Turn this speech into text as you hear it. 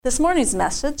This morning's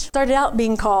message started out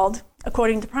being called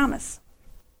According to Promise.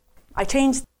 I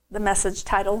changed the message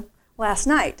title last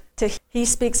night to He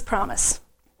Speaks Promise.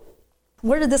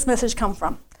 Where did this message come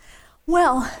from?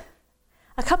 Well,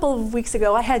 a couple of weeks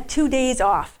ago, I had 2 days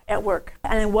off at work,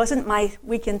 and it wasn't my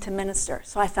weekend to minister.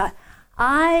 So I thought,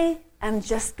 I am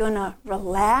just going to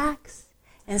relax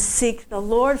and seek the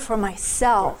Lord for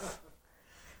myself.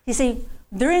 You see,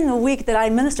 during the week that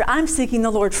I minister, I'm seeking the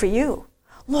Lord for you.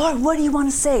 Lord, what do you want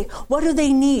to say? What do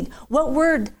they need? What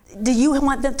word do you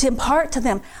want them to impart to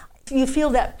them? You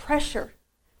feel that pressure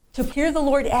to hear the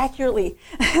Lord accurately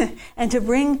and to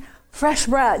bring fresh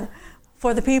bread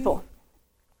for the people.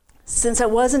 Since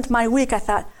it wasn't my week, I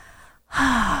thought,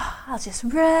 I'll just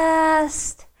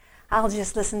rest. I'll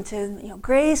just listen to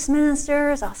grace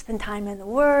ministers. I'll spend time in the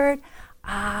Word.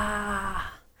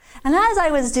 And as I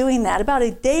was doing that, about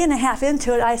a day and a half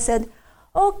into it, I said,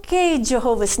 okay,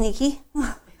 Jehovah Sneaky.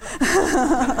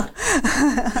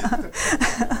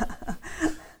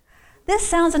 This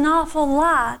sounds an awful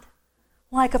lot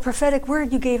like a prophetic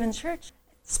word you gave in church,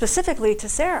 specifically to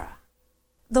Sarah.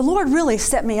 The Lord really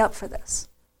set me up for this.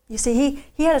 You see,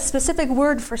 he had a specific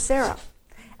word for Sarah.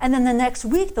 And then the next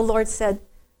week, the Lord said,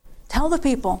 tell the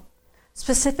people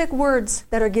specific words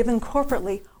that are given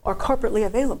corporately or corporately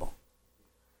available.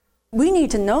 We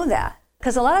need to know that,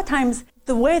 because a lot of times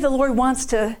the way the Lord wants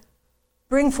to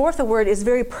bring forth a word is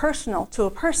very personal to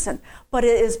a person, but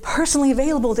it is personally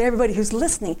available to everybody who's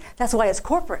listening. That's why it's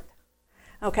corporate,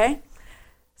 okay?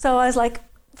 So I was like,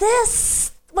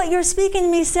 what you're speaking to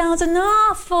me sounds an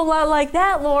awful lot like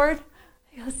that, Lord.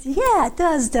 He goes, yeah, it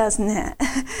does, doesn't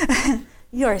it?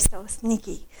 You're so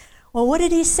sneaky. Well, what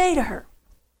did he say to her?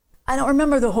 I don't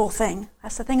remember the whole thing.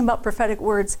 That's the thing about prophetic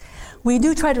words. We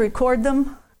do try to record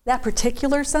them. That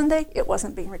particular Sunday, it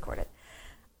wasn't being recorded.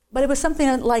 But it was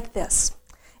something like this.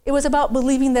 It was about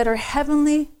believing that our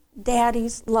heavenly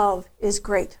Daddy's love is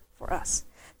great for us.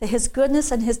 That his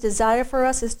goodness and his desire for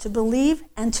us is to believe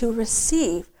and to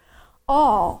receive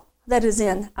all that is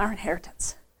in our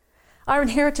inheritance. Our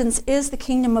inheritance is the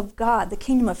kingdom of God, the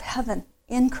kingdom of heaven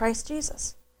in Christ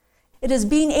Jesus. It is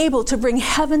being able to bring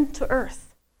heaven to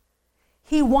earth.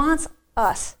 He wants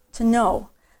us to know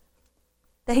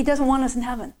that he doesn't want us in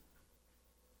heaven.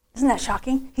 Isn't that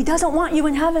shocking? He doesn't want you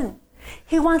in heaven.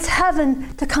 He wants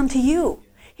heaven to come to you.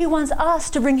 He wants us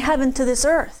to bring heaven to this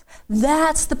earth.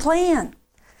 That's the plan.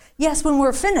 Yes, when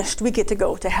we're finished, we get to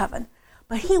go to heaven.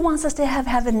 But he wants us to have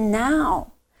heaven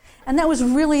now. And that was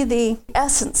really the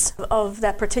essence of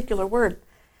that particular word.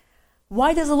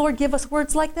 Why does the Lord give us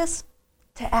words like this?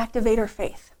 To activate our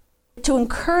faith. To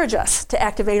encourage us to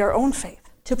activate our own faith.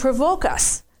 To provoke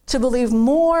us to believe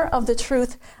more of the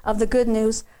truth of the good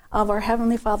news of our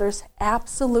Heavenly Father's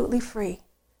absolutely free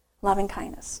loving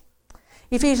kindness.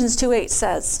 Ephesians 2:8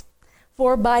 says,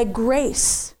 for by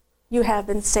grace you have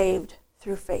been saved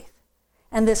through faith.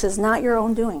 And this is not your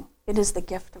own doing. It is the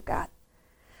gift of God.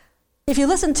 If you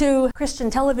listen to Christian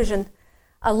television,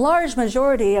 a large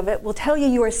majority of it will tell you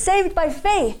you are saved by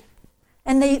faith.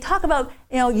 And they talk about,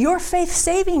 your faith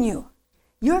saving you.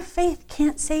 Your faith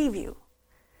can't save you.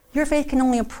 Your faith can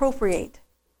only appropriate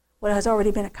what has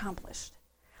already been accomplished.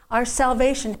 Our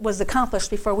salvation was accomplished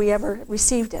before we ever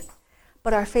received it,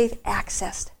 but our faith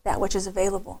accessed that which is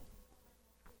available.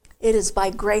 It is by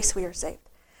grace we are saved.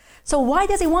 So why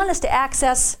does he want us to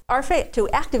access our faith, to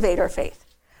activate our faith?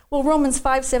 Well, Romans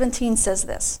 5:17 says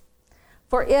this,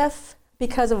 for if,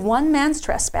 because of one man's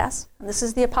trespass, and this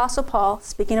is the Apostle Paul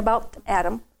speaking about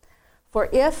Adam, for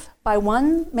if by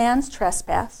one man's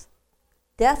trespass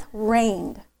death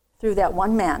reigned through that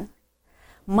one man,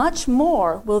 much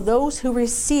more will those who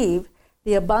receive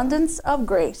the abundance of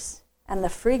grace and the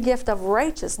free gift of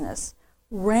righteousness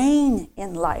reign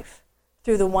in life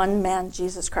through the one man,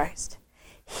 Jesus Christ.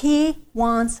 He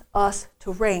wants us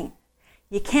to reign.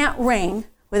 You can't reign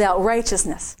without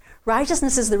righteousness.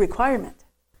 Righteousness is the requirement.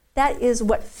 That is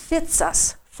what fits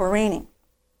us for reigning.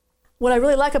 What I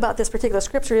really like about this particular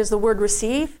scripture is the word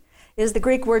receive is the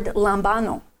Greek word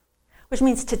lambano, which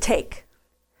means to take.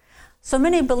 So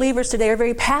many believers today are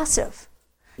very passive.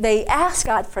 They ask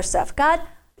God for stuff. God,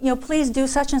 please do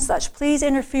such and such. Please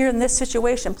interfere in this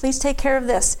situation. Please take care of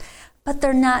this. But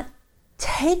they're not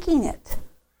taking it.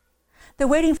 They're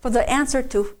waiting for the answer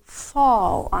to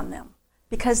fall on them,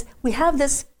 because we have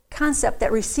this concept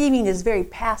that receiving is very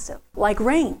passive, like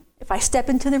rain. If I step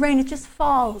into the rain, it just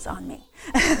falls on me.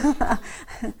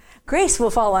 Grace will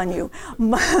fall on you.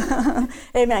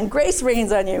 Amen. Grace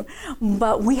rains on you.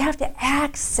 But we have to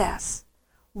access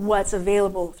what's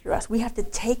available through us. We have to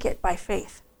take it by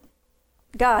faith.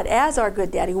 God, as our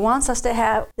good daddy, wants us to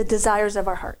have the desires of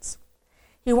our hearts.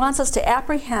 He wants us to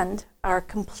apprehend our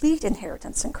complete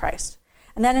inheritance in Christ.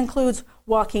 And that includes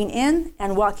walking in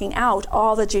and walking out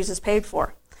all that Jesus paid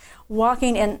for.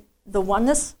 Walking in the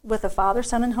oneness with the Father,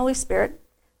 Son, and Holy Spirit,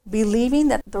 believing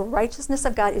that the righteousness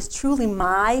of God is truly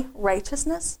my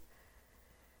righteousness.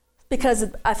 Because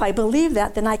if I believe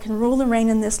that, then I can rule and reign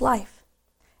in this life.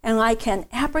 And I can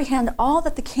apprehend all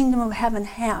that the kingdom of heaven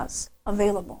has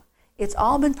available. It's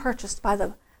all been purchased by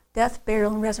the death,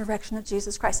 burial, and resurrection of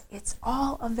Jesus Christ. It's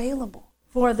all available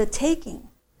for the taking.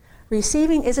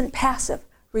 Receiving isn't passive.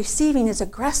 Receiving is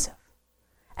aggressive.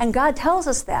 And God tells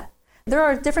us that. There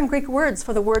are different Greek words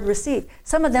for the word receive.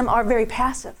 Some of them are very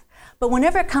passive. But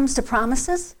whenever it comes to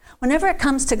promises, whenever it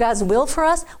comes to God's will for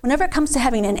us, whenever it comes to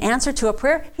having an answer to a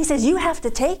prayer, he says you have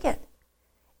to take it.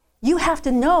 You have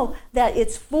to know that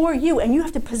it's for you, and you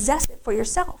have to possess it for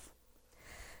yourself.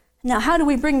 Now, how do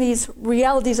we bring these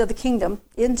realities of the kingdom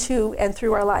into and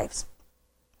through our lives?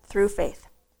 Through faith.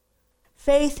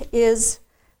 Faith is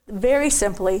very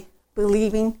simply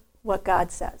believing what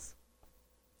God says.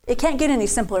 It can't get any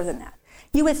simpler than that.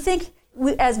 You would think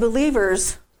as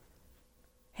believers,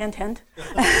 hint, hint,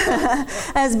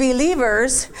 as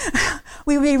believers,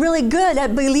 we would be really good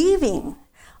at believing,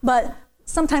 but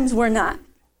sometimes we're not.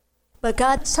 But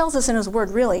God tells us in his word,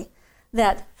 really,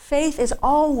 that faith is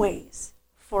always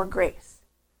for grace.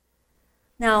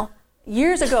 Now,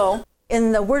 years ago,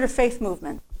 in the Word of Faith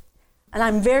movement, and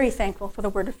I'm very thankful for the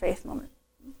Word of Faith movement,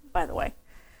 by the way.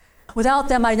 Without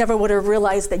them, I never would have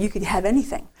realized that you could have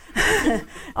anything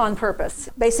on purpose.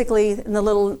 Basically, in the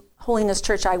little holiness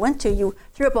church I went to, you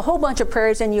threw up a whole bunch of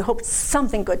prayers and you hoped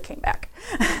something good came back.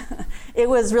 It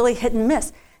was really hit and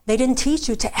miss. They didn't teach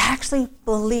you to actually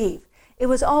believe. It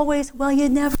was always, well, you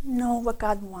never know what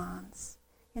God wants.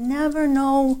 You never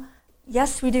know.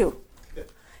 Yes, we do.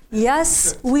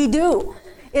 Yes, we do.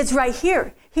 It's right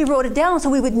here. He wrote it down so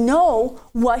we would know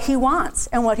what he wants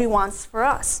and what he wants for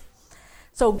us.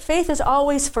 So faith is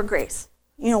always for grace.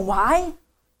 You know why?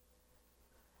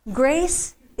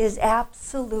 Grace is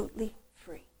absolutely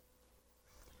free.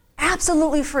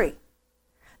 Absolutely free.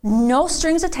 No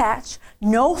strings attached,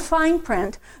 no fine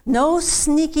print, no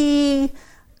sneaky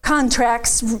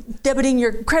contracts debiting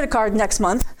your credit card next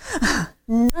month.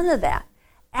 None of that.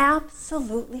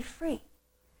 Absolutely free.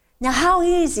 Now, how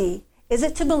easy is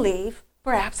it to believe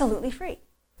we're absolutely free?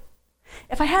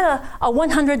 If I had a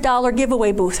 $100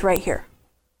 giveaway booth right here,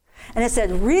 and it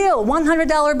said real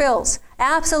 $100 bills,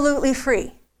 absolutely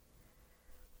free,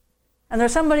 and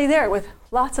there's somebody there with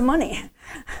lots of money,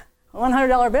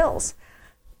 $100 bills,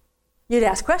 you'd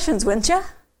ask questions, wouldn't you?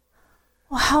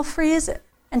 Well, how free is it?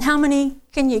 And how many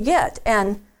can you get?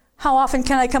 And how often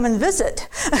can I come and visit?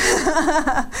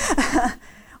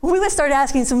 We would start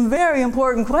asking some very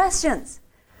important questions.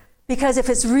 Because if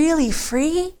it's really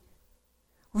free,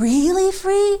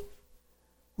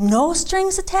 no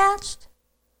strings attached,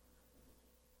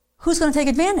 who's going to take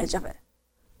advantage of it?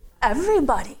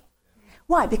 Everybody.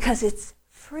 Why? Because it's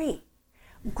free.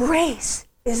 Grace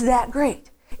is that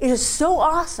great. It is so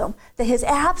awesome that his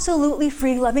absolutely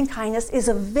free loving kindness is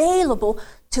available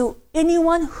to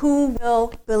anyone who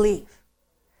will believe.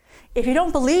 If you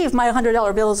don't believe my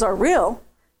 $100 bills are real,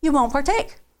 you won't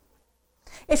partake.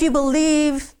 If you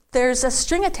believe there's a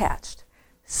string attached,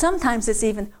 sometimes it's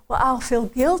even, well, I'll feel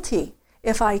guilty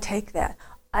if I take that.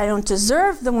 I don't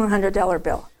deserve the $100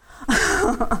 bill.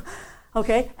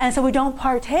 Okay? And so we don't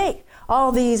partake.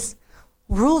 All these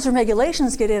rules and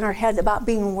regulations get in our head about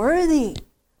being worthy.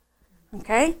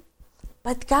 Okay?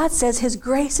 But God says his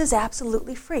grace is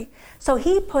absolutely free. So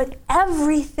he put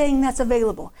everything that's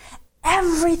available,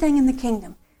 everything in the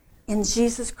kingdom, in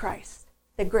Jesus Christ,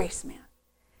 the grace man.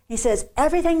 He says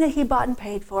everything that he bought and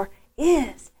paid for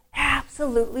is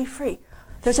absolutely free.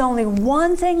 There's only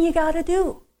one thing you got to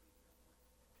do.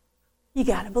 You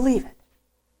got to believe it.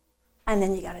 And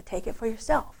then you got to take it for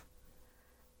yourself.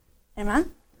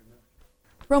 Amen?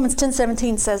 Romans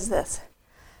 10:17 says this.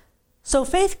 So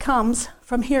faith comes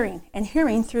from hearing, and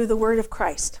hearing through the word of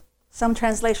Christ. Some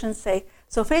translations say,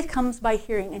 so faith comes by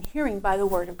hearing, and hearing by the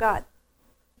word of God.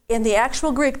 In the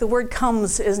actual Greek, the word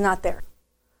comes is not there.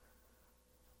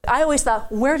 I always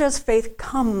thought, where does faith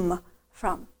come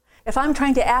from? If I'm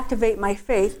trying to activate my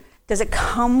faith, does it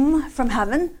come from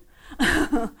heaven?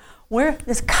 Where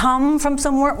does it come from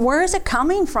somewhere? Where is it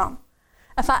coming from?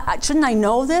 Shouldn't I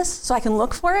know this so I can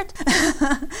look for it?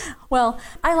 Well,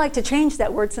 I like to change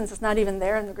that word since it's not even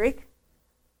there in the Greek.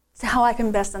 It's how I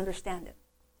can best understand it.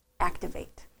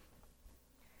 Activate.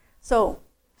 So,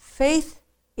 faith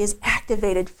is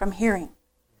activated from hearing.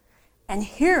 And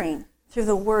hearing through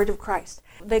the word of Christ.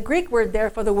 The Greek word there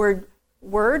for the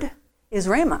word is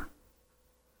rhema.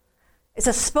 It's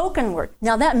a spoken word.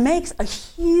 Now that makes a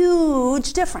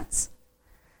huge difference.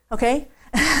 Okay?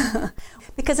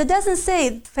 Because it doesn't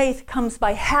say faith comes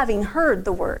by having heard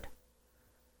the word.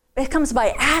 It comes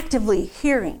by actively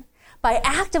hearing. By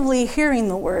actively hearing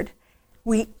the word,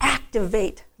 we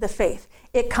activate the faith.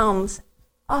 It comes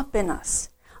up in us.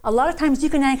 A lot of times you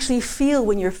can actually feel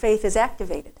when your faith is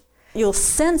activated. You'll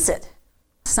sense it.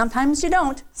 Sometimes you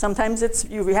don't. Sometimes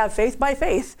you have faith by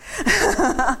faith.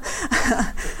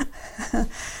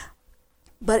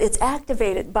 But it's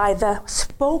activated by the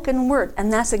spoken word,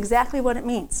 and that's exactly what it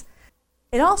means.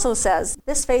 It also says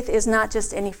this faith is not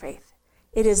just any faith.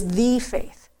 It is the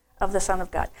faith of the Son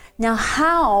of God. Now,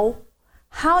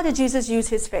 how did Jesus use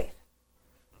his faith?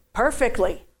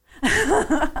 Perfectly.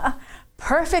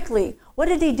 Perfectly. What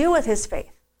did he do with his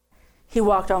faith? He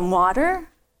walked on water.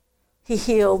 He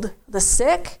healed the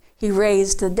sick. He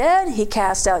raised the dead. He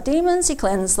cast out demons. He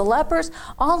cleansed the lepers.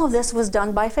 All of this was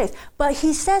done by faith. But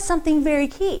he says something very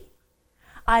key.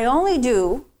 I only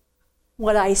do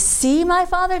what I see my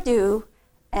Father do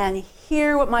and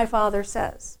hear what my Father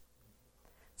says.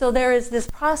 So there is this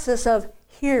process of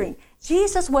hearing.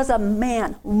 Jesus was a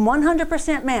man,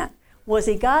 100% man. Was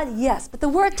he God? Yes. But the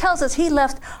word tells us he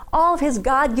left all of his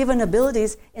God-given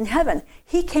abilities in heaven.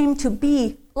 He came to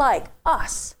be like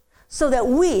us so that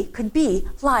we could be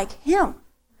like him.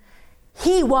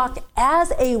 He walked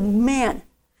as a man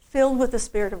filled with the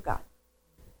Spirit of God.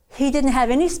 He didn't have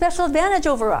any special advantage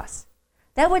over us.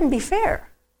 That wouldn't be fair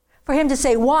for him to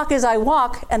say, walk as I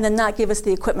walk, and then not give us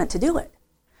the equipment to do it.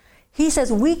 He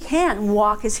says we can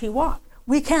walk as he walked.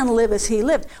 We can live as he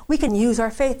lived. We can use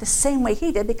our faith the same way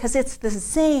he did because it's the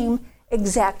same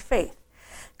exact faith.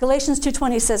 Galatians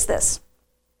 2:20 says this.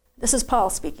 This is Paul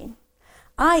speaking.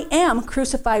 I am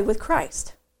crucified with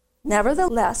Christ.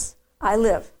 Nevertheless, I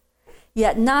live.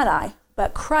 Yet not I,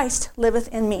 but Christ liveth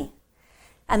in me.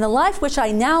 And the life which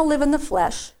I now live in the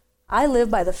flesh, I live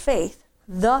by the faith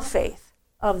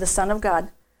of the Son of God,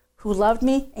 who loved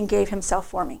me and gave himself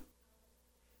for me.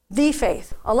 The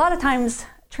faith. A lot of times,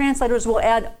 translators will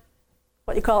add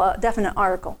what you call a definite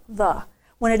article, the,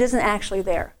 when it isn't actually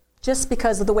there, just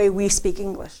because of the way we speak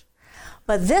English.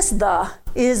 But this the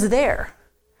is there.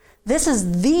 This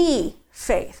is the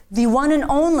faith, the one and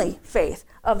only faith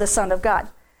of the Son of God.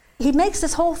 He makes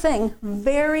this whole thing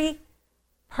very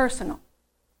personal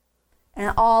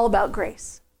and all about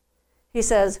grace. He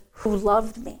says, who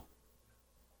loved me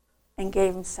and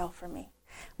gave himself for me.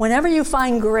 Whenever you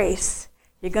find grace,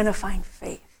 you're going to find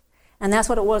faith. And that's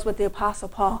what it was with the Apostle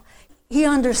Paul. He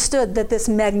understood that this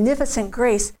magnificent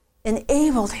grace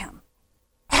enabled him,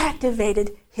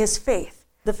 activated his faith,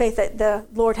 the faith that the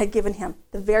Lord had given him,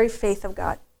 the very faith of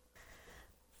God.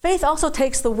 Faith also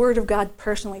takes the word of God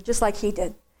personally, just like he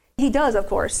did. He does, of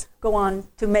course, go on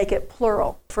to make it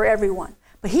plural for everyone.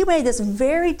 But he made this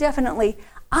very definitely,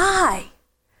 I,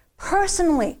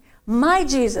 personally, my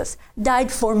Jesus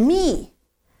died for me.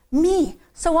 Me.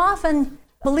 So often,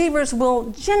 believers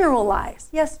will generalize.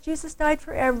 Yes, Jesus died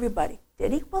for everybody.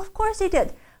 Did he? Well, of course he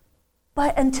did.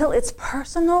 But until it's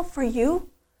personal for you,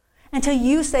 until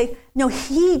you say, no,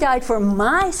 he died for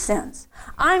my sins.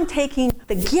 I'm taking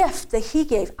the gift that he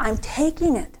gave. I'm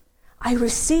taking it. I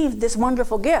received this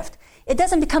wonderful gift. It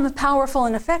doesn't become powerful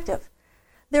and effective.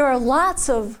 There are lots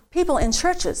of people in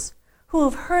churches who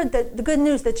have heard the good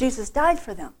news that Jesus died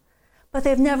for them, but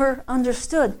they've never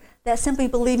understood that simply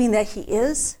believing that he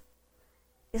is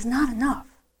not enough.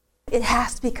 It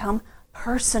has to become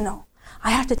personal.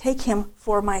 I have to take him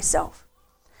for myself.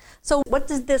 So what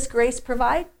does this grace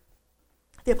provide?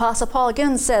 The Apostle Paul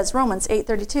again says, Romans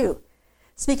 8:32,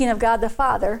 speaking of God the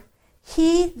Father,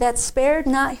 he that spared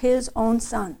not his own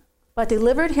son, but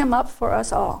delivered him up for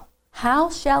us all, how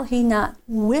shall he not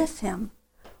with him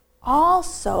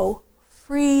also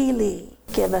freely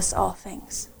give us all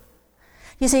things?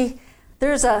 You see,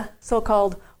 there's a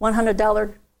so-called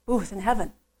 $100 booth in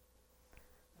heaven.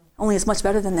 Only it's much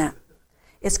better than that.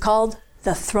 It's called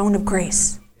the throne of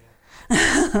grace.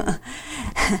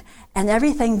 And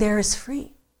everything there is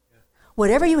free.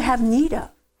 Whatever you have need of,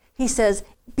 he says,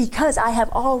 because I have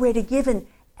already given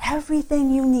everything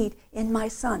you need in my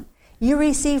Son. You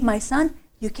receive my Son,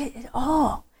 you get it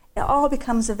all. It all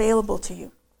becomes available to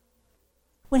you.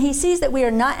 When he sees that we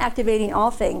are not activating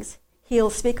all things, he'll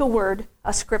speak a word,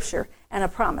 a scripture, and a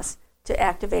promise to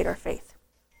activate our faith.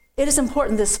 It is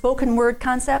important, this spoken word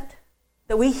concept,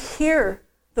 that we hear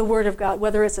the word of God,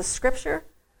 whether it's a scripture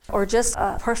or just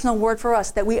a personal word for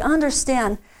us, that we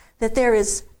understand that there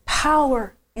is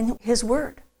power in his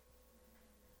word.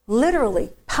 Literally,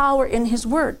 power in his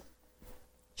word.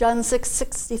 John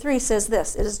 6:63 says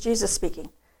this. It is Jesus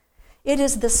speaking. It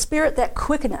is the spirit that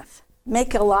quickeneth,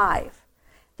 make alive.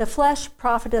 The flesh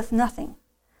profiteth nothing,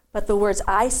 but the words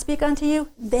I speak unto you,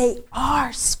 they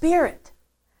are spirit.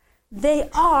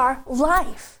 They are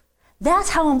life.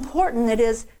 That's how important it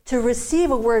is to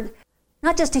receive a word,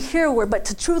 not just to hear a word, but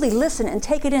to truly listen and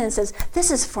take it in and says,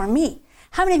 this is for me.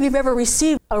 How many of you have ever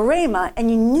received a rhema and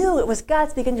you knew it was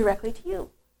God speaking directly to you?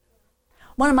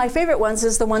 One of my favorite ones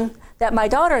is the one that my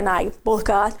daughter and I both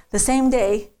got the same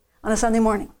day on a Sunday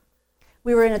morning.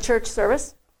 We were in a church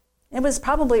service. It was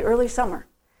probably early summer.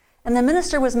 And the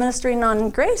minister was ministering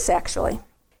on grace, actually.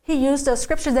 He used a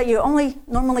scripture that you only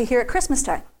normally hear at Christmas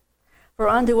time. For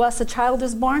unto us a child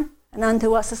is born, and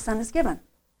unto us a son is given.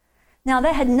 Now,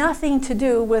 that had nothing to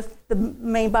do with the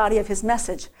main body of his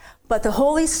message, but the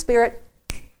Holy Spirit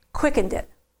quickened it.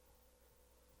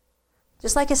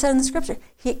 Just like it said in the scripture,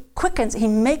 he quickens, he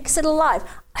makes it alive.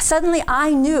 Suddenly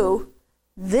I knew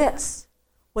this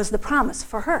was the promise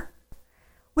for her.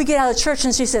 We get out of church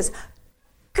and she says,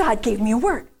 God gave me a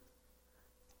word.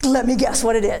 Let me guess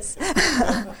what it is.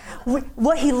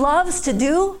 What he loves to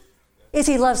do is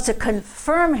he loves to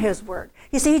confirm his word.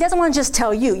 You see, he doesn't want to just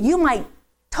tell you. You might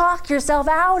talk yourself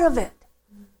out of it,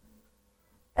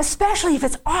 especially if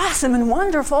it's awesome and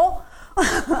wonderful.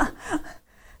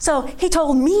 So he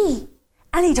told me,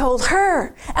 and he told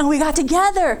her, and we got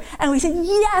together, and we said,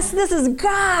 yes, this is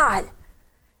God.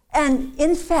 And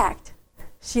in fact,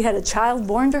 she had a child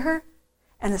born to her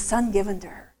and a son given to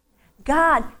her.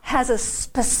 God has a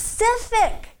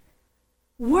specific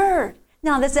word.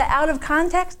 Now, is that out of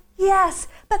context? Yes,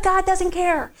 but God doesn't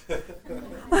care.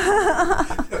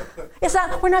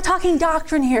 We're not talking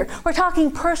doctrine here. We're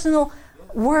talking personal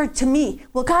word to me.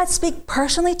 Will God speak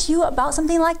personally to you about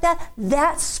something like that?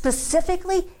 That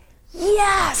specifically?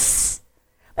 Yes.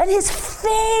 And his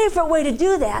favorite way to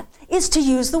do that is to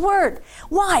use the word.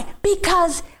 Why?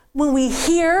 Because when we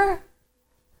hear,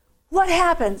 what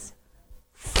happens?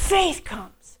 Faith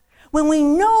comes. When we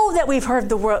know that we've heard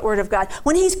the word of God,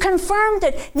 when he's confirmed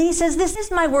it, and he says, this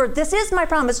is my word, this is my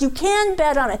promise, you can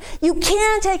bet on it, you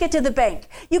can take it to the bank,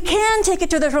 you can take it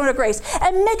to the throne of grace,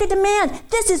 and make a demand,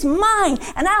 this is mine,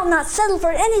 and I'll not settle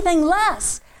for anything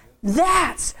less.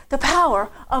 That's the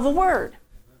power of a word.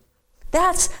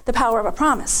 That's the power of a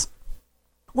promise.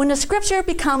 When the scripture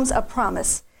becomes a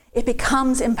promise, it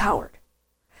becomes empowered.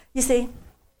 You see,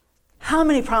 how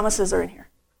many promises are in here?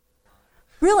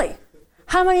 Really?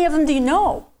 How many of them do you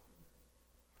know?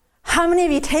 How many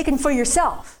have you taken for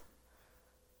yourself?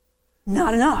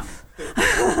 Not enough.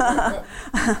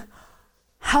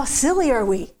 How silly are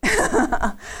we?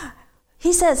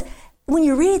 He says, when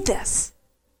you read this,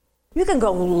 you can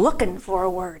go looking for a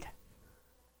word.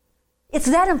 It's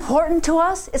that important to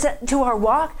us, it's that to our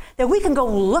walk, that we can go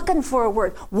looking for a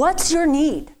word. What's your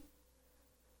need?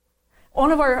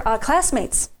 One of our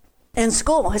classmates in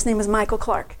school, his name is Michael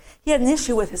Clark, he had an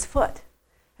issue with his foot,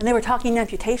 and they were talking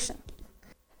amputation.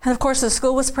 And of course, the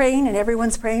school was praying, and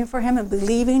everyone's praying for him and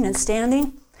believing and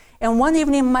standing. And one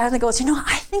evening, my husband goes,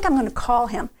 I think I'm going to call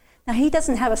him. Now, he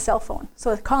doesn't have a cell phone,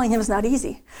 so calling him is not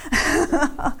easy.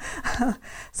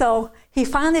 So he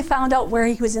finally found out where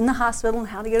he was in the hospital and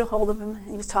how to get a hold of him, and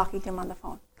he was talking to him on the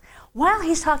phone. While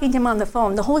he's talking to him on the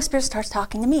phone, the Holy Spirit starts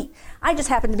talking to me. I just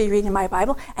happened to be reading my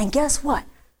Bible, and guess what?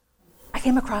 I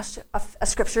came across a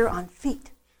scripture on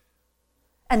feet,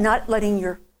 and not letting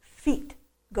your feet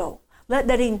go,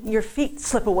 letting your feet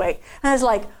slip away. And I was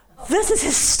like, this is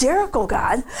hysterical,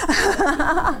 God.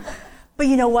 But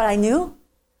you know what I knew?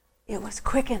 It was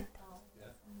quickened.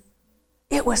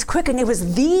 It was quickened. It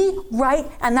was the right,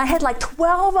 and I had like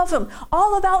 12 of them,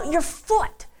 all about your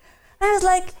foot. And I was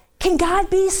like, can God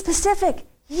be specific?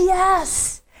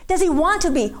 Yes. Does he want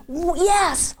to be?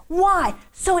 Yes. Why?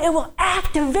 So it will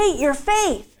activate your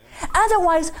faith.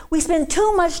 Otherwise, we spend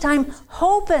too much time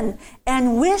hoping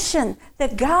and wishing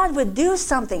that God would do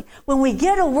something. When we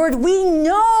get a word, we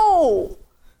know.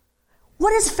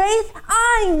 What is faith?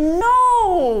 I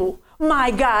know my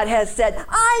God has said.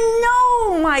 I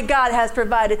know my God has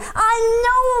provided. I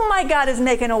know my God is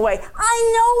making a way.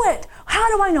 I know it.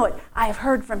 How do I know it? I have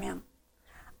heard from him.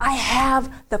 I have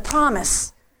the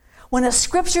promise. When a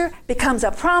scripture becomes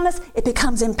a promise, it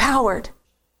becomes empowered.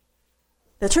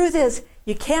 The truth is,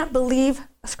 you can't believe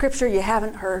a scripture you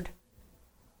haven't heard.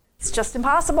 It's just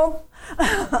impossible.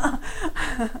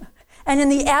 And in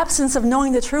the absence of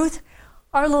knowing the truth,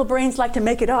 our little brains like to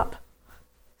make it up.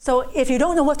 So if you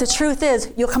don't know what the truth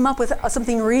is, you'll come up with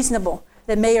something reasonable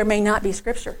that may or may not be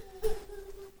scripture.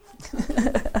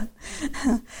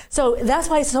 So that's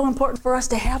why it's so important for us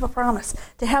to have a promise,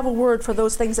 to have a word for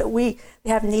those things that we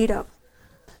have need of.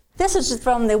 This is just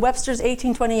from the Webster's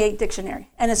 1828 dictionary,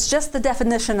 and it's just the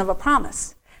definition of a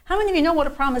promise. How many of you know what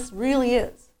a promise really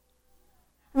is?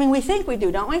 I mean, we think we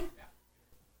do, don't we?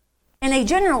 In a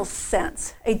general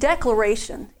sense, a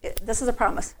declaration, this is a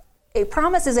promise. A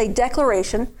promise is a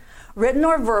declaration, written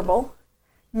or verbal,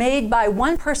 made by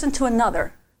one person to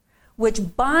another,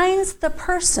 which binds the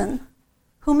person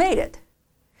who made it,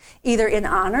 either in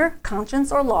honor,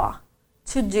 conscience, or law,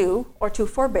 to do or to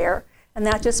forbear, and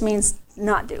that just means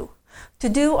not do. To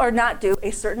do or not do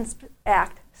a certain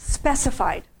act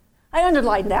specified. I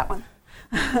underlined that one.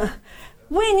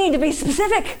 We need to be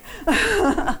specific.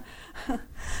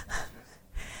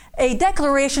 A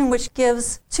declaration which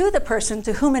gives to the person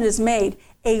to whom it is made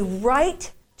a right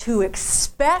to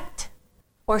expect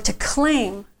or to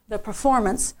claim the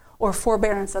performance or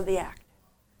forbearance of the act.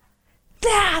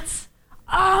 That's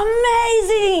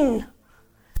amazing!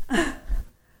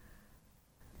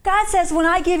 God says, when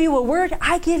I give you a word,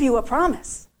 I give you a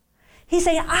promise. He's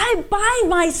saying, I bind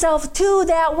myself to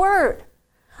that word.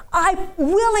 I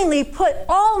willingly put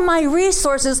all my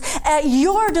resources at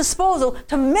your disposal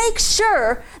to make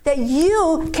sure that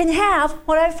you can have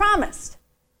what I've promised.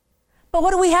 But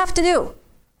what do we have to do?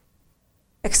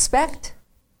 Expect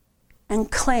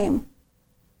and claim.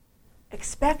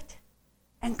 Expect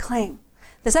and claim.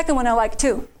 The second one I like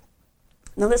too.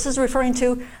 Now this is referring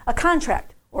to a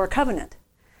contract or a covenant.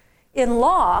 In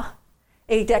law,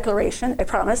 a declaration, a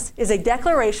promise, is a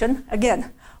declaration,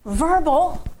 again,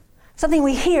 verbal, something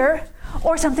we hear,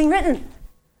 or something written.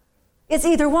 It's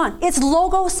either one. It's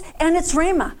logos and it's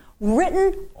rhema,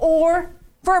 written or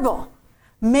verbal,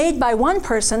 made by one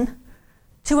person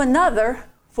to another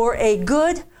for a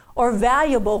good or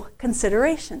valuable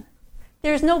consideration.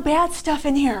 There's no bad stuff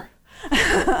in here.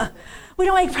 We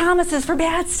don't make promises for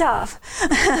bad stuff.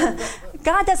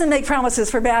 God doesn't make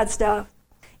promises for bad stuff.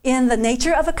 In the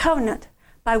nature of a covenant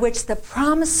by which the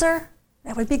promiser,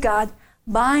 that would be God,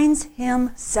 binds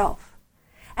himself,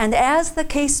 and as the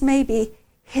case may be,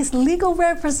 his legal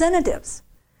representatives,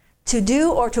 to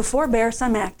do or to forbear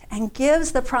some act, and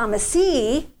gives the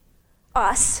promisee,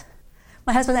 us.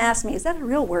 My husband asked me, is that a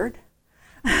real word?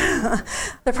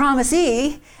 The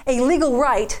promisee, a legal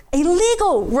right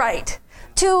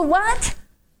to what?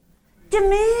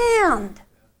 Demand.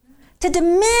 To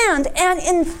demand and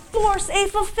enforce a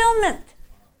fulfillment.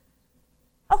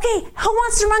 Okay, who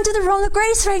wants to run to the throne of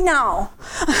grace right now?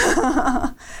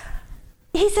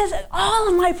 He says, all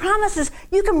of my promises,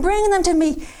 you can bring them to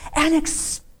me and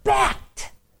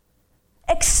expect.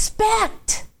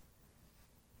 Expect.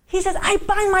 He says, I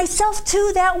bind myself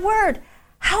to that word.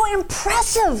 How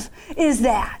impressive is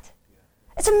that?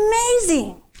 It's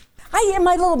amazing. In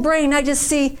my little brain, I just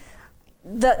see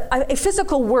a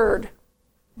physical word,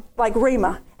 like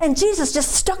rhema, and Jesus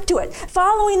just stuck to it,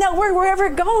 following that word wherever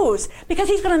it goes, because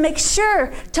he's going to make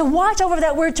sure to watch over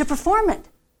that word to perform it.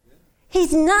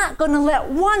 He's not going to let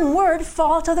one word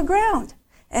fall to the ground.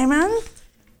 Amen?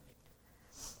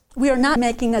 We are not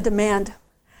making a demand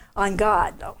on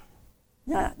God, though.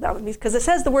 Yeah, that would be, because it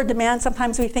says the word demand.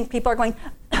 Sometimes we think people are going,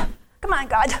 come on,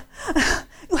 God,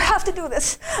 you have to do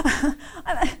this.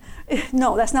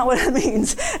 No, that's not what it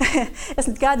means.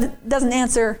 God doesn't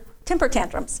answer temper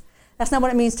tantrums. That's not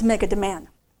what it means to make a demand.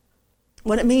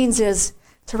 What it means is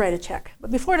to write a check.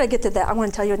 But before I get to that, I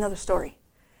want to tell you another story.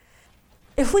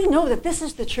 If we know that this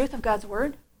is the truth of God's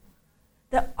word,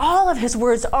 that all of his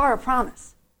words are a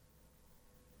promise,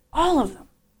 all of them,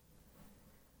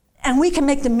 and we can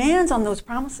make demands on those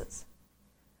promises,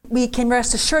 we can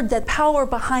rest assured that power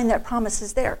behind that promise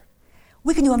is there.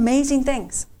 We can do amazing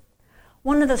things.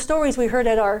 One of the stories we heard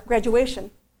at our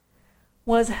graduation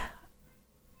was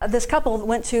this couple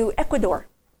went to Ecuador,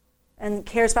 and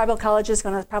Charis Bible College is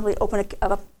going to probably open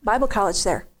a Bible college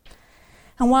there.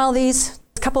 And while this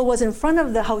couple was in front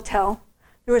of the hotel,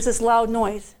 there was this loud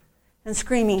noise and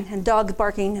screaming and dogs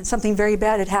barking, and something very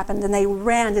bad had happened, and they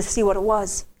ran to see what it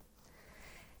was.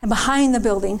 And behind the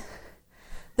building,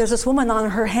 there's this woman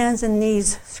on her hands and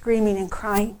knees screaming and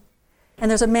crying. And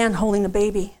there's a man holding a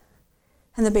baby,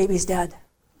 and the baby's dead.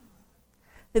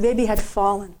 The baby had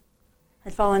fallen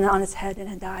on its head and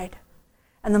had died.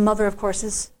 And the mother, of course,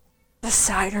 is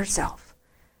beside herself.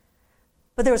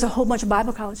 But there was a whole bunch of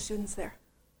Bible college students there.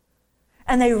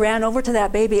 And they ran over to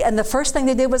that baby, and the first thing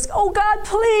they did was, oh God,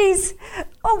 please!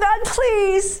 Oh God,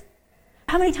 please!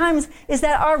 How many times is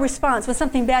that our response when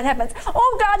something bad happens?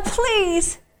 Oh God,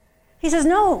 please! He says,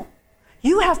 no.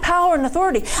 You have power and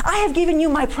authority. I have given you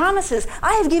my promises.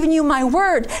 I have given you my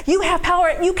word. You have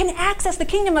power. You can access the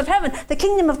kingdom of heaven, the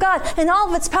kingdom of God, and all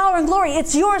of its power and glory.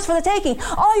 It's yours for the taking.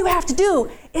 All you have to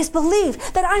do is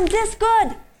believe that I'm this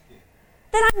good,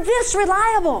 that I'm this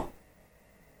reliable.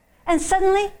 And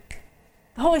suddenly,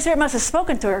 the Holy Spirit must have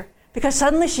spoken to her, because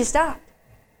suddenly she stopped.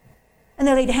 And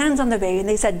they laid hands on the baby, and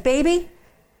they said, baby,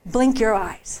 blink your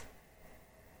eyes.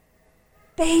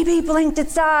 Baby blinked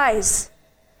its eyes.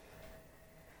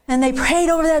 And they prayed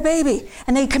over that baby.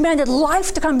 And they commanded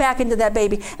life to come back into that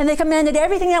baby. And they commanded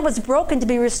everything that was broken to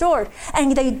be restored.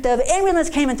 And the ambulance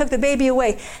came and took the baby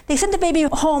away. They sent the baby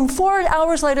home 4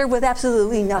 hours later with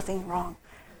absolutely nothing wrong.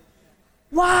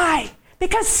 Why?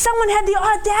 Because someone had the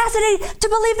audacity to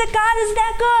believe that God is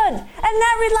that good and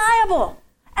that reliable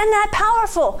and that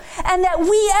powerful, and that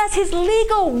we as his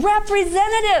legal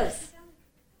representatives,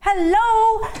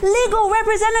 legal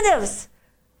representatives,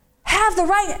 have the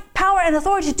right, power, and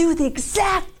authority to do the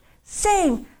exact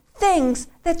same things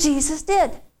that Jesus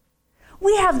did.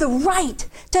 We have the right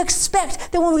to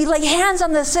expect that when we lay hands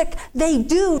on the sick, they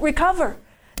do recover.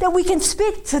 That we can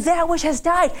speak to that which has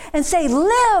died and say,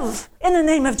 live in the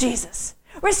name of Jesus.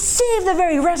 Receive the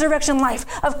very resurrection life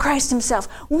of Christ himself.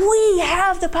 We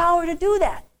have the power to do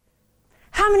that.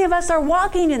 How many of us are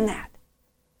walking in that?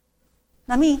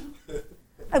 Not me.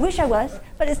 I wish I was,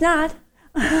 but it's not.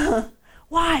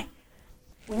 Why?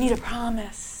 We need a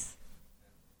promise.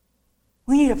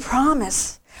 We need a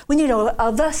promise. We need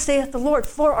a thus saith the Lord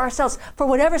for ourselves, for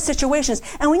whatever situations.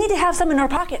 And we need to have some in our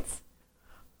pockets.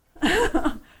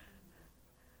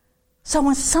 So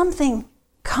when something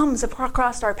comes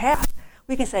across our path,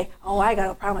 we can say, oh, I got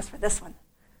a promise for this one.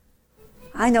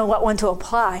 I know what one to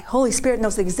apply. Holy Spirit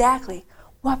knows exactly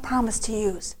what promise to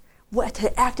use, what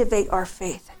to activate our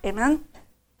faith. Amen?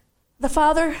 The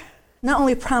Father not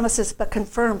only promises, but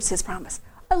confirms his promise.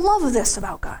 I love this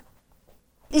about God.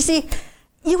 You see,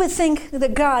 you would think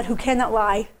that God, who cannot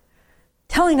lie,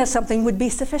 telling us something would be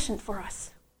sufficient for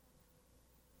us.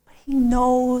 But he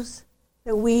knows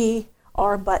that we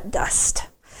are but dust.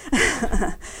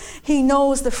 He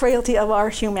knows the frailty of our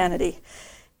humanity.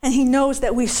 And he knows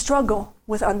that we struggle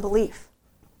with unbelief.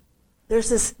 There's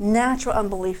this natural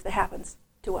unbelief that happens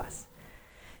to us.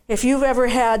 If you've ever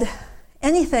had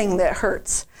anything that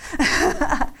hurts,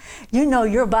 you know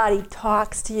your body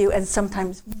talks to you, and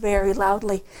sometimes very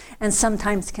loudly, and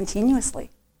sometimes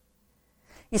continuously.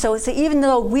 And so even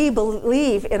though we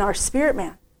believe in our spirit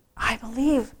man, I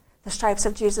believe the stripes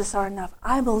of Jesus are enough.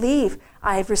 I believe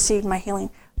I've received my healing,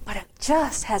 but it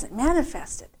just hasn't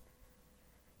manifested.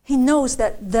 He knows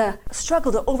that the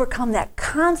struggle to overcome that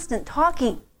constant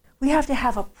talking, we have to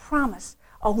have a promise,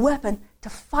 a weapon to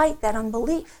fight that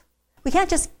unbelief. We can't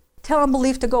just tell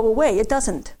unbelief to go away. It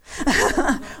doesn't.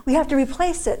 We have to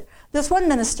replace it. There's one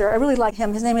minister, I really like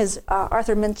him. His name is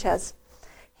Arthur Minchez.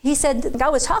 He said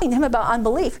God was talking to him about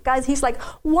unbelief. Guys, he's like,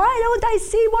 why don't I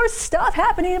see more stuff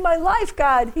happening in my life,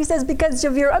 God? He says, because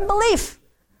of your unbelief.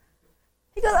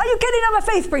 He goes, are you kidding? I'm a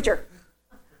faith preacher.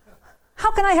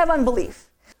 How can I have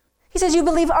unbelief? He says, you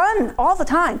believe all the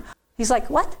time. He's like,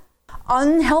 what?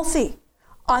 Unhealthy,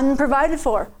 unprovided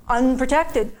for,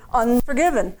 unprotected,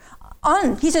 unforgiven.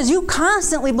 He says, you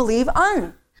constantly believe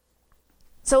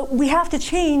So we have to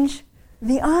change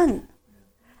the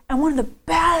And one of the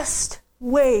best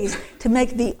ways to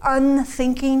make the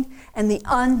unthinking and the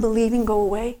unbelieving go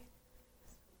away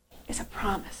is a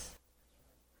promise.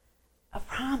 A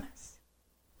promise.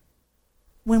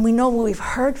 When we know we've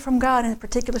heard from God in a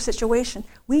particular situation,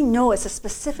 we know it's a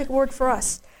specific word for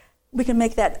us. We can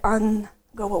make that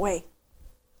go away.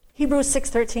 Hebrews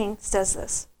 6:13 says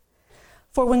this.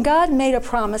 For when God made a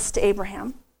promise to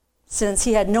Abraham, since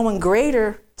he had no one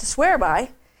greater to swear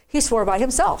by, he swore by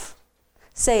himself,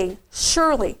 saying,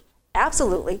 surely,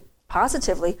 absolutely,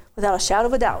 positively, without a shadow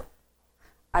of a doubt,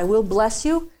 I will bless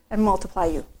you and multiply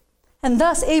you. And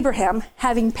thus Abraham,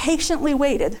 having patiently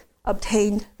waited,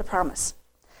 obtained the promise.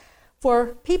 For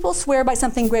people swear by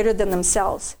something greater than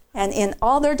themselves, and in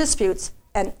all their disputes,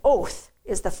 an oath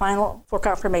is the final for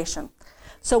confirmation.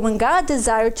 So when God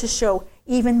desired to show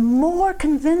even more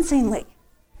convincingly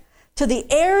to the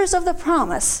heirs of the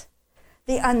promise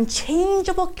the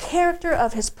unchangeable character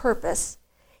of his purpose,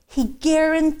 he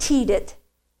guaranteed it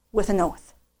with an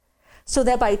oath. So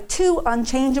that by two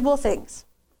unchangeable things,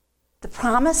 the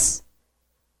promise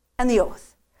and the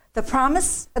oath, the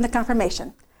promise and the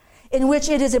confirmation, in which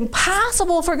it is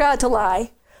impossible for God to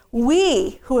lie,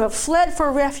 we who have fled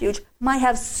for refuge might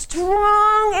have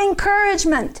strong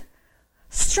encouragement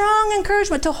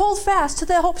to hold fast to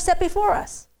the hope set before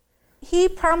us. He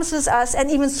promises us and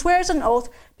even swears an oath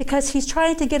because he's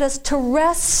trying to get us to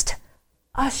rest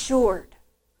assured.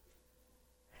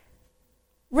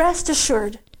 Rest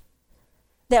assured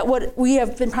that what we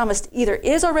have been promised either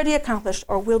is already accomplished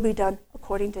or will be done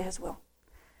according to his will.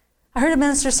 I heard a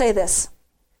minister say this.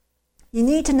 You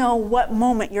need to know what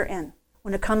moment you're in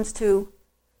when it comes to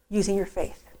using your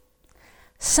faith.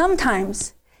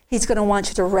 Sometimes he's going to want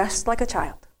you to rest like a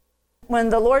child. When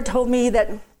the Lord told me that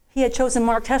he had chosen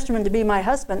Mark Testerman to be my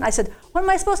husband. I said, what am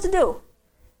I supposed to do?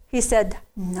 He said,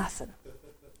 nothing.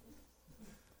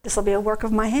 This will be a work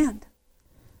of my hand.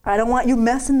 I don't want you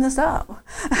messing this up.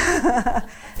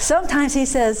 Sometimes he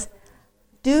says,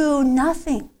 do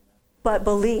nothing but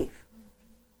believe.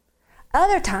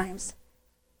 Other times,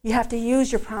 you have to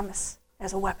use your promise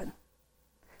as a weapon,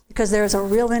 because there is a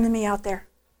real enemy out there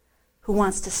who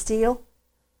wants to steal,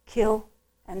 kill,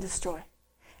 and destroy.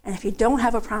 And if you don't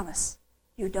have a promise,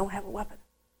 you don't have a weapon.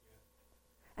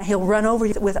 And he'll run over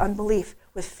you with unbelief,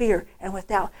 with fear, and with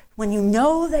doubt. When you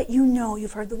know that you know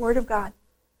you've heard the word of God,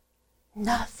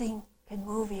 nothing can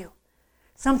move you.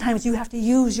 Sometimes you have to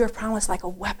use your promise like a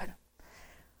weapon.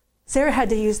 Sarah had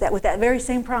to use that with that very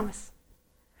same promise.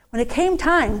 When it came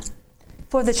time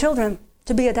for the children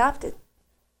to be adopted,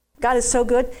 God is so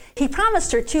good. He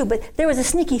promised her two, but there was a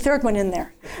sneaky third one in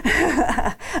there.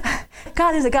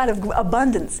 God is a God of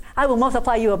abundance. I will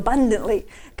multiply you abundantly.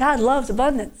 God loves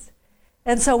abundance.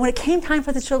 And so when it came time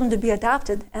for the children to be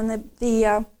adopted and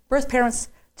the birth parents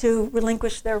to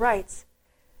relinquish their rights,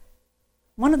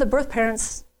 one of the birth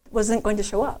parents wasn't going to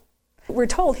show up. We're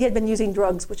told he had been using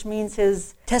drugs, which means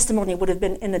his testimony would have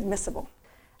been inadmissible.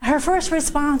 Her first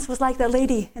response was like that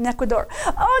lady in Ecuador.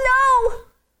 Oh no!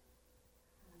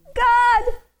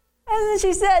 God! And then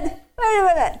she said, wait a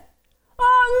minute.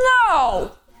 Oh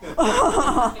no!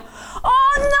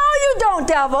 Oh no, you don't,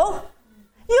 devil!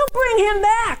 You bring him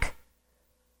back.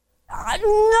 No,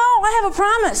 I have a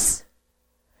promise.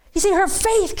 You see, her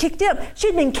faith kicked in.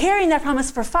 She'd been carrying that promise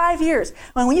for 5 years.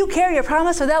 When you carry a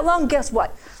promise for that long, guess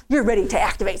what? You're ready to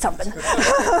activate something.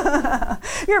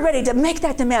 You're ready to make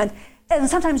that demand. And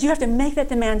sometimes you have to make that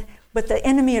demand with the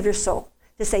enemy of your soul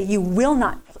to say, you will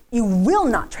not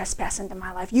trespass into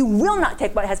my life. You will not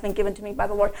take what has been given to me by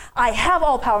the Lord. I have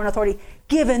all power and authority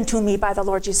given to me by the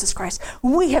Lord Jesus Christ.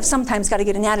 We have sometimes got to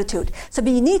get an attitude. So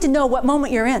but you need to know what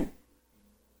moment you're in.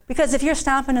 Because if you're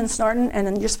stomping and snorting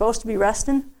and you're supposed to be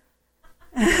resting,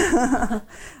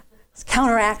 it's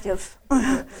counteractive,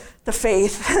 the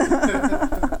faith.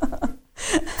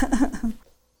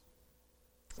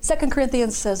 2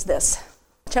 Corinthians says this,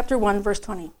 chapter 1, verse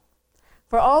 20.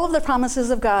 For all of the promises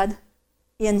of God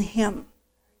in him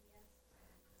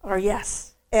are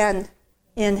yes, and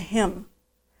in him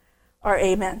are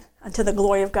amen, unto the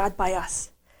glory of God by us.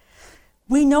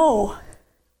 We know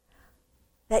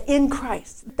that in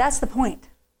Christ, that's the point.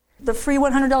 The free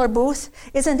 $100 booth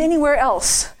isn't anywhere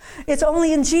else. It's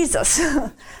only in Jesus.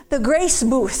 The grace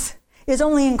booth is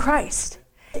only in Christ.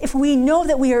 If we know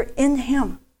that we are in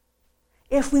him,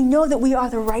 if we know that we are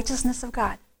the righteousness of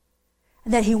God,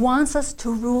 and that he wants us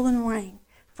to rule and reign,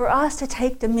 for us to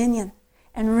take dominion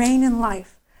and reign in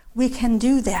life, we can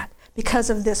do that because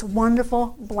of this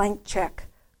wonderful blank check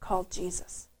called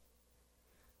Jesus.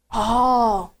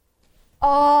 All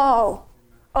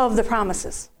of the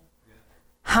promises.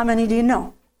 How many do you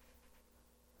know?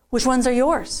 Which ones are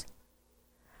yours?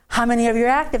 How many of you are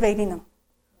activating them?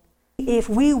 If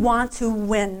we want to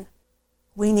win,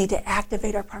 we need to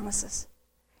activate our promises.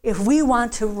 If we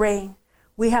want to reign,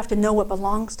 we have to know what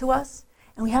belongs to us,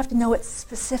 and we have to know it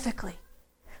specifically.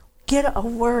 Get a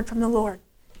word from the Lord.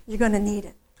 You're going to need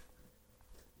it.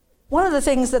 One of the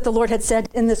things that the Lord had said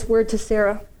in this word to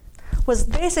Sarah was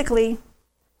basically,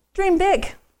 dream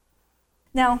big.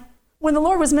 Now, when the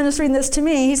Lord was ministering this to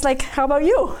me, he's like, how about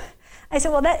you? I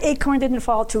said, well, that acorn didn't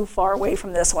fall too far away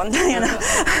from this one.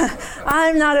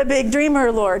 I'm not a big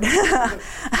dreamer, Lord.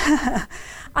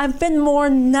 I've been more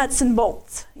nuts and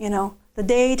bolts, the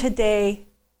day-to-day,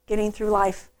 getting through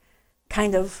life,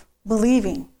 kind of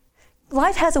believing.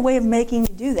 Life has a way of making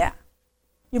you do that.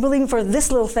 You're believing for this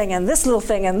little thing and this little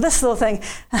thing and this little thing,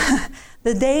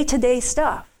 the day-to-day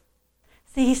stuff.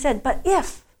 See, he said, but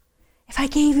if I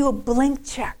gave you a blank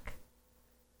check,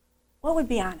 what would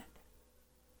be on it?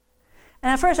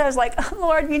 And at first I was like, oh,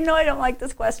 Lord, I don't like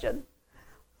this question.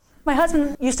 My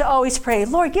husband used to always pray,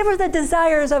 Lord, give her the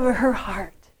desires of her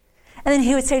heart. And then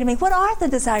he would say to me, what are the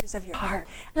desires of your heart?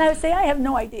 And I would say, I have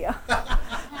no idea.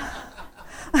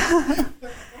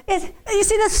 You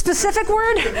see that specific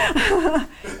word?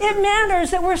 It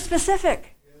matters that we're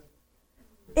specific.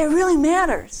 It really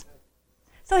matters.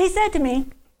 So he said to me,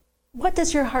 what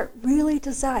does your heart really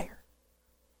desire?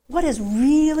 What is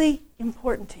really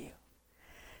important to you?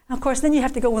 And of course, then you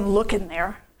have to go and look in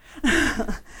there.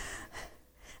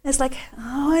 It's like,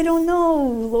 I don't know,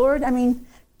 Lord. The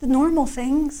normal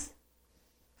things.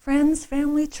 Friends,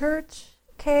 family, church,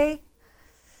 okay?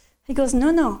 He goes,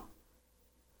 no.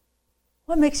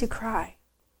 What makes you cry?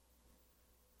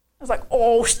 I was like,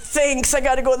 oh, thanks, I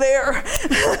got to go there.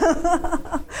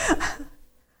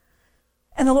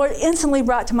 And the Lord instantly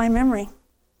brought to my memory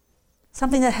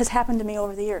something that has happened to me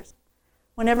over the years.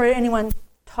 Whenever anyone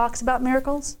talks about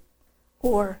miracles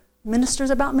or ministers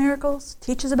about miracles,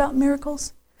 teaches about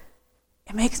miracles,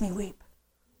 it makes me weep.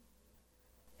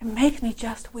 It makes me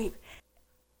just weep.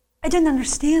 I didn't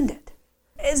understand it.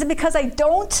 Is it because I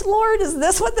don't, Lord? Is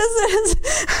this what this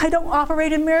is? I don't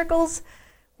operate in miracles?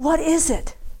 What is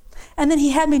it? And then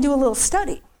he had me do a little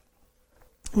study.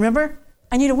 Remember?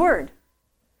 I need a word.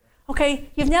 Okay,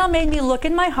 you've now made me look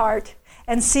in my heart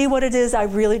and see what it is I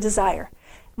really desire.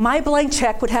 My blank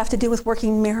check would have to do with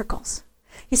working miracles.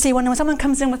 You see, when someone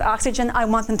comes in with oxygen, I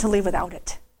want them to leave without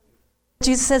it.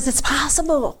 Jesus says it's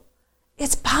possible.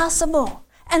 It's possible.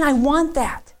 And I want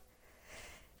that.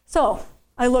 So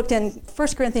I looked in 1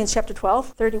 Corinthians chapter 12,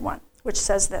 31, which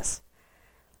says this.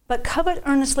 But covet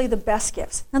earnestly the best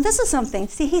gifts. Now this is something,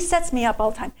 see, he sets me up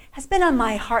all the time. Has been on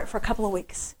my heart for a couple of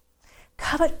weeks.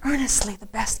 Covet earnestly the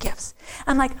best gifts.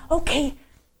 I'm like, okay,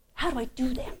 how do I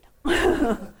do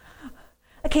that?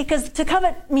 Okay, because to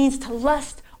covet means to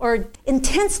lust or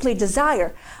intensely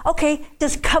desire. Okay,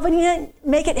 does coveting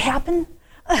make it happen?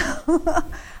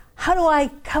 How do I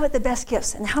covet the best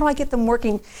gifts and how do I get them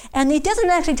working? And he doesn't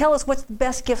actually tell us what the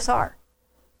best gifts are.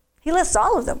 He lists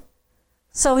all of them.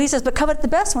 So he says, but covet the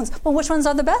best ones. Well, which ones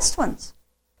are the best ones?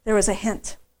 There is a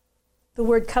hint. The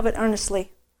word covet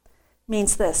earnestly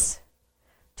means this: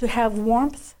 to have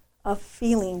warmth of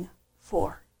feeling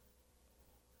for,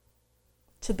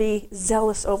 to be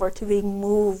zealous over, to be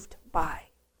moved by.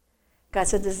 God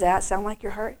said, does that sound like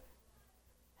your heart?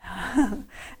 And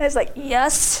it's like,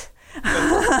 yes.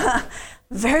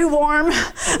 Very warm.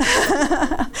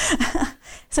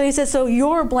 So he says, so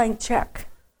your blank check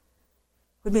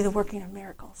would be the working of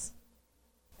miracles.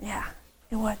 Yeah,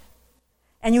 it would.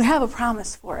 And you have a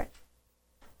promise for it.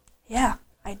 Yeah,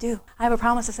 I do. I have a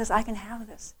promise that says I can have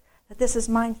this, that this is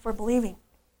mine for believing.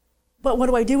 But what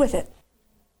do I do with it?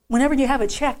 Whenever you have a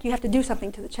check, you have to do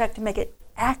something to the check to make it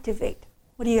activate.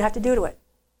 What do you have to do to it?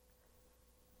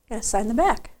 You got to sign the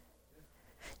back.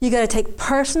 You got to take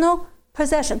personal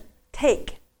possession.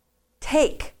 Take,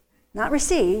 not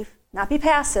receive, not be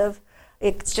passive.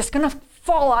 It's just going to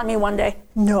fall on me one day.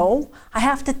 No, I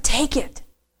have to take it.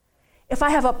 If I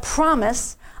have a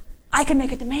promise, I can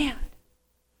make a demand.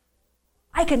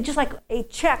 I can, just like a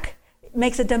check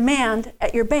makes a demand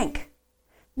at your bank.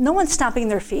 No one's stomping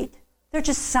their feet. They're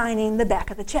just signing the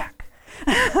back of the check.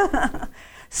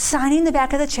 Signing the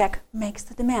back of the check makes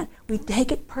the demand. We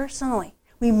take it personally.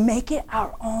 We make it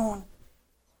our own.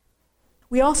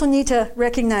 We also need to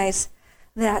recognize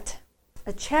that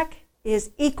a check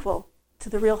is equal to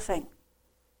the real thing.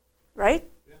 Right?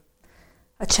 Yeah.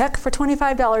 A check for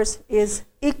 $25 is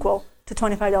equal to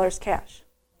 $25 cash.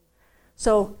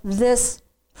 So this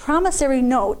promissory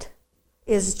note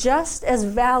is just as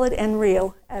valid and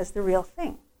real as the real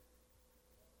thing.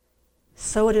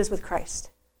 So it is with Christ.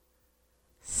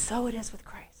 So it is with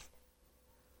Christ.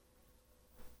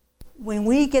 When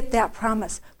we get that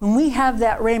promise, when we have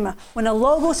that rhema, when a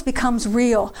logos becomes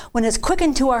real, when it's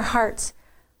quickened to our hearts,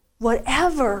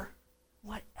 whatever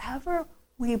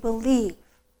we believe,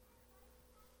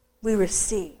 we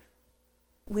receive.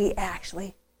 We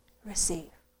actually receive.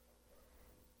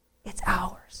 It's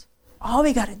ours. All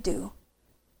we got to do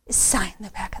is sign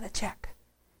the back of the check.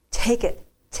 Take it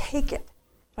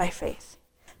by faith.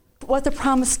 But what the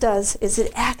promise does is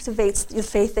it activates the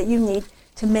faith that you need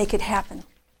to make it happen.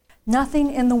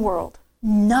 Nothing in the world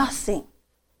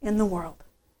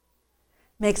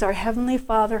makes our Heavenly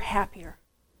Father happier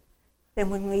than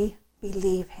when we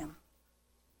believe Him.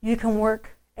 You can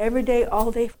work every day,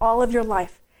 all of your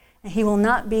life, and He will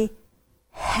not be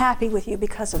happy with you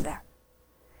because of that.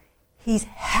 He's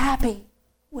happy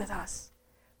with us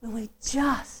when we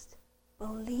just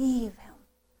believe Him,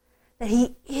 that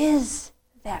He is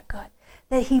that good,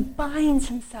 that He binds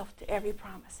Himself to every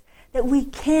promise, that we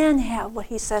can have what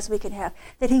He says we can have,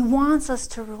 that He wants us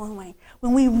to rule and reign.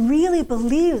 When we really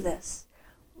believe this,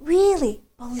 really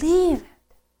believe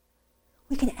it,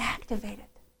 we can activate it.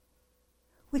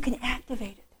 We can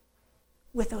activate it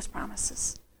with those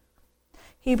promises.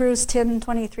 Hebrews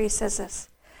 10:23 says this,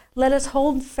 let us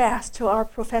hold fast to our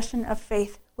profession of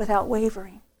faith without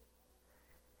wavering.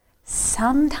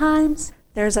 Sometimes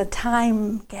there's a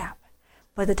time gap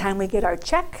by the time we get our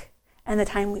check and the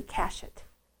time we cash it.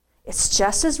 It's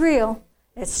just as real,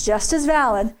 it's just as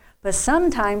valid, but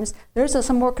sometimes there's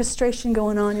some orchestration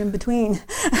going on in between.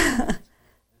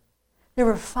 There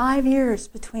were 5 years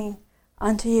between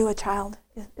unto you a child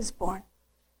is born,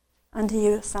 unto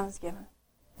you a son is given,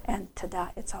 and to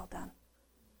die, it's all done.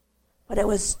 But it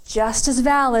was just as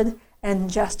valid and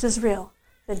just as real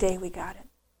the day we got it.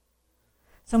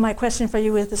 So my question for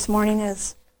you this morning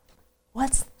is,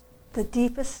 what's the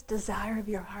deepest desire of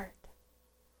your heart,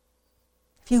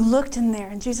 if you looked in there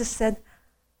and Jesus said,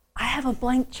 I have a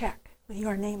blank check with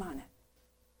your name on it,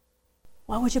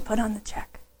 what would you put on the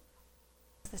check?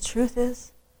 The truth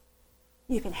is,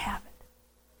 you can have it.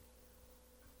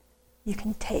 You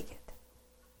can take it.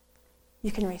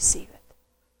 You can receive it.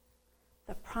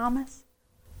 The promise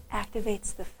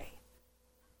activates the faith.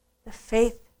 The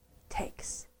faith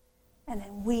takes. And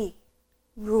then we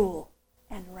rule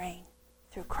and reign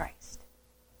through Christ.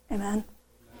 Amen?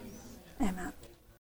 Amen. Amen.